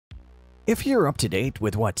If you're up to date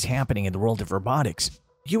with what's happening in the world of robotics,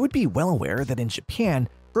 you would be well aware that in Japan,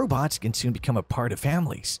 robots can soon become a part of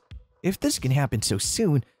families. If this can happen so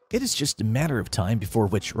soon, it is just a matter of time before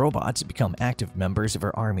which robots become active members of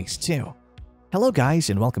our armies too. Hello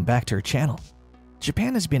guys and welcome back to our channel.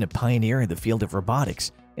 Japan has been a pioneer in the field of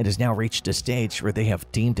robotics and has now reached a stage where they have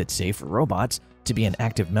deemed it safe for robots to be an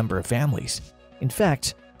active member of families. In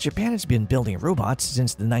fact, Japan has been building robots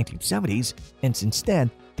since the 1970s, and since then,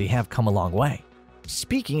 they have come a long way.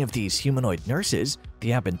 Speaking of these humanoid nurses, they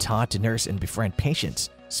have been taught to nurse and befriend patients,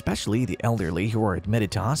 especially the elderly who are admitted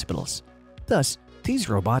to hospitals. Thus, these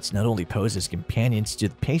robots not only pose as companions to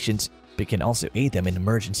the patients, but can also aid them in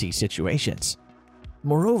emergency situations.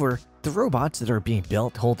 Moreover, the robots that are being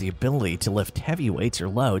built hold the ability to lift heavy weights or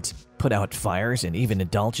loads, put out fires, and even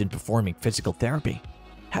indulge in performing physical therapy.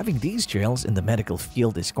 Having these drills in the medical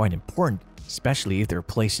field is quite important, especially if they're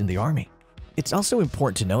placed in the army. It's also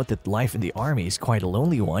important to note that life in the army is quite a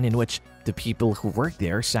lonely one in which the people who work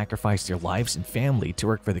there sacrifice their lives and family to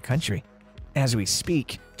work for the country. As we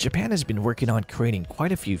speak, Japan has been working on creating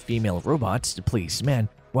quite a few female robots to please men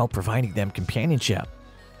while providing them companionship.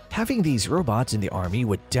 Having these robots in the army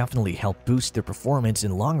would definitely help boost their performance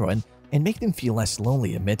in the long run and make them feel less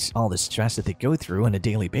lonely amidst all the stress that they go through on a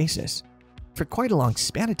daily basis. For quite a long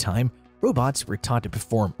span of time, robots were taught to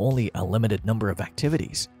perform only a limited number of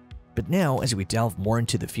activities. But now, as we delve more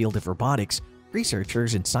into the field of robotics,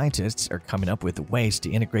 researchers and scientists are coming up with ways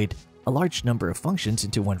to integrate a large number of functions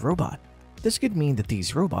into one robot. This could mean that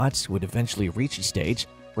these robots would eventually reach a stage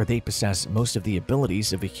where they possess most of the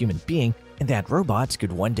abilities of a human being, and that robots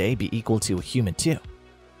could one day be equal to a human too.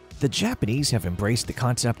 The Japanese have embraced the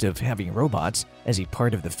concept of having robots as a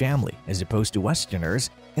part of the family as opposed to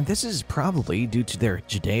Westerners, and this is probably due to their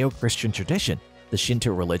Judeo-Christian tradition, the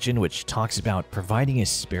Shinto religion, which talks about providing a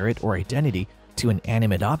spirit or identity to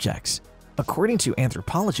inanimate objects. According to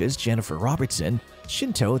anthropologist Jennifer Robertson,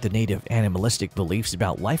 Shinto, the native animalistic beliefs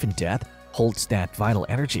about life and death, holds that vital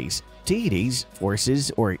energies, deities,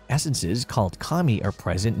 forces, or essences called kami are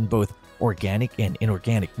present in both organic and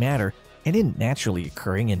inorganic matter and in naturally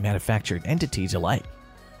occurring and manufactured entities alike.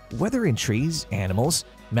 Whether in trees, animals,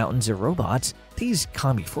 mountains, or robots, these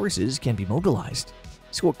kami forces can be mobilized.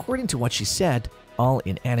 So according to what she said, all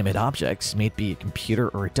inanimate objects, may it be a computer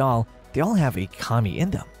or a doll, they all have a kami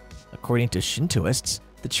in them. According to Shintoists,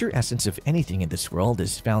 the true essence of anything in this world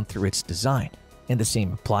is found through its design, and the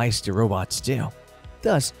same applies to robots too.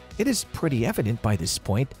 Thus, it is pretty evident by this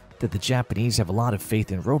point that the Japanese have a lot of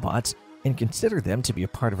faith in robots and consider them to be a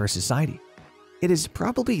part of our society. It is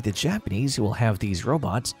probably the Japanese who will have these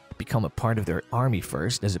robots become a part of their army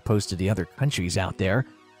first as opposed to the other countries out there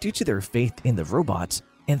due to their faith in the robots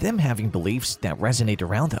and them having beliefs that resonate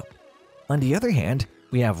around them. On the other hand,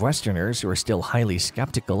 we have Westerners who are still highly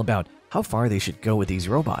skeptical about how far they should go with these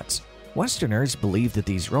robots. Westerners believe that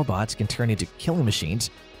these robots can turn into killing machines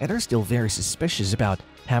and are still very suspicious about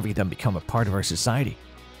having them become a part of our society.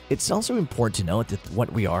 It's also important to note that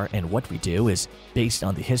what we are and what we do is based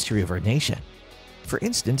on the history of our nation. For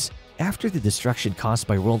instance, after the destruction caused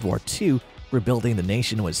by World War II, rebuilding the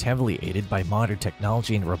nation was heavily aided by modern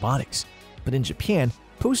technology and robotics. But in Japan,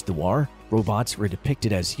 post the war, robots were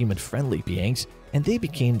depicted as human-friendly beings and they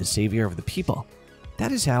became the savior of the people.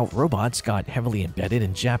 That is how robots got heavily embedded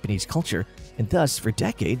in Japanese culture, and thus for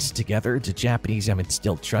decades together the Japanese have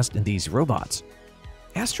instilled trust in these robots.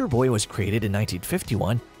 Astro Boy was created in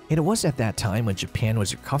 1951, and it was at that time when Japan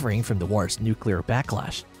was recovering from the war's nuclear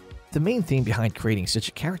backlash. The main theme behind creating such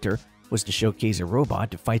a character was to showcase a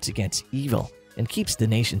robot that fights against evil and keeps the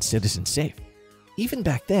nation's citizens safe. Even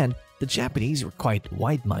back then, the Japanese were quite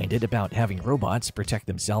wide-minded about having robots protect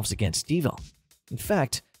themselves against evil. In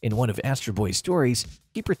fact, in one of Astro Boy's stories,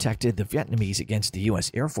 he protected the Vietnamese against the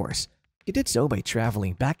US Air Force. He did so by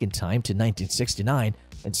traveling back in time to 1969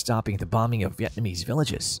 and stopping the bombing of Vietnamese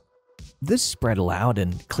villages. This spread a loud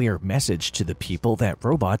and clear message to the people that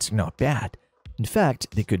robots are not bad. In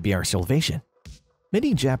fact, they could be our salvation.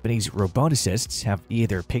 Many Japanese roboticists have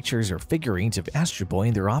either pictures or figurines of Astro Boy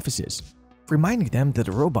in their offices, reminding them that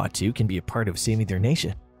a robot too can be a part of saving their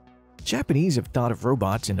nation. Japanese have thought of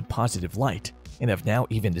robots in a positive light and have now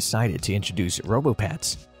even decided to introduce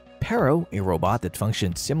robopets. Paro, a robot that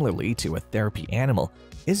functions similarly to a therapy animal,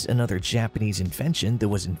 is another Japanese invention that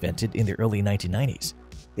was invented in the early 1990s.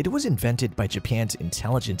 It was invented by Japan's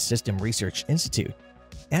Intelligent System Research Institute.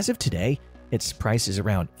 As of today, its price is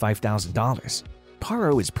around $5,000.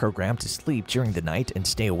 Paro is programmed to sleep during the night and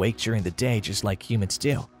stay awake during the day just like humans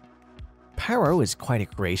do. Paro is quite a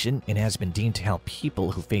creation and has been deemed to help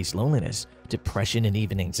people who face loneliness, depression, and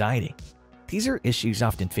even anxiety. These are issues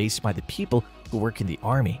often faced by the people who work in the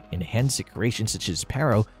army, and hence a creation such as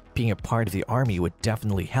Paro being a part of the army would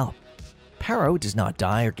definitely help. Paro does not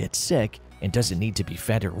die or get sick and doesn't need to be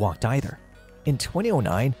fed or walked either. In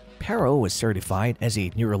 2009, Paro was certified as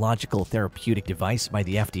a neurological therapeutic device by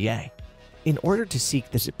the FDA. In order to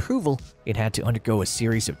seek this approval, it had to undergo a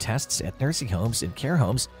series of tests at nursing homes and care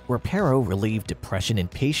homes where Paro relieved depression in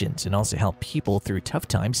patients and also helped people through tough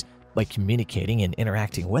times by communicating and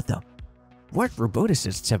interacting with them. What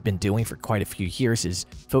roboticists have been doing for quite a few years is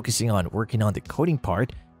focusing on working on the coding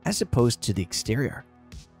part as opposed to the exterior.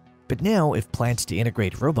 But now, if plans to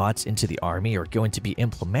integrate robots into the army are going to be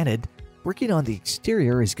implemented, working on the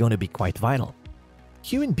exterior is going to be quite vital.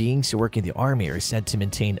 Human beings who work in the army are said to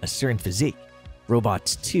maintain a certain physique.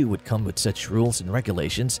 Robots too would come with such rules and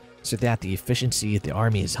regulations so that the efficiency of the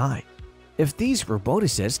army is high. If these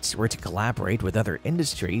roboticists were to collaborate with other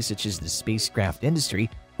industries such as the spacecraft industry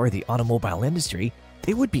or the automobile industry,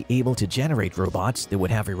 they would be able to generate robots that would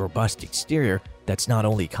have a robust exterior that's not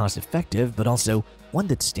only cost-effective but also one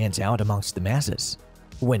that stands out amongst the masses.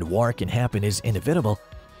 When war can happen is inevitable,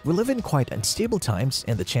 we live in quite unstable times,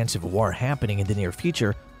 and the chance of a war happening in the near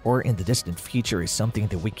future or in the distant future is something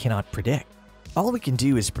that we cannot predict. All we can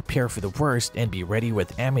do is prepare for the worst and be ready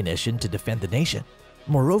with ammunition to defend the nation.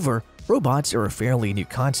 Moreover, robots are a fairly new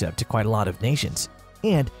concept to quite a lot of nations,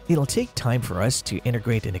 and it'll take time for us to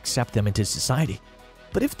integrate and accept them into society.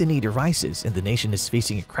 But if the need arises and the nation is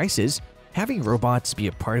facing a crisis, having robots be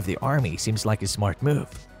a part of the army seems like a smart move.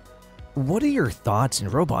 What are your thoughts on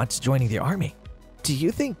robots joining the army? Do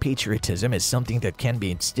you think patriotism is something that can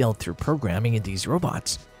be instilled through programming in these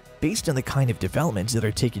robots? Based on the kind of developments that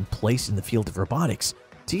are taking place in the field of robotics,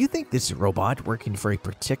 do you think this robot working for a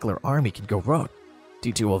particular army can go rogue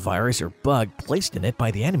due to a virus or bug placed in it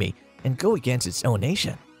by the enemy and go against its own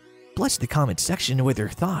nation? Bless the comment section with your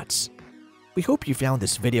thoughts. We hope you found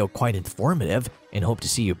this video quite informative and hope to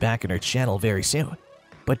see you back on our channel very soon.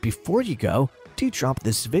 But before you go, do drop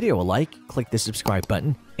this video a like, click the subscribe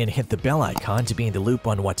button, and hit the bell icon to be in the loop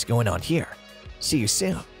on what's going on here. See you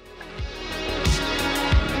soon.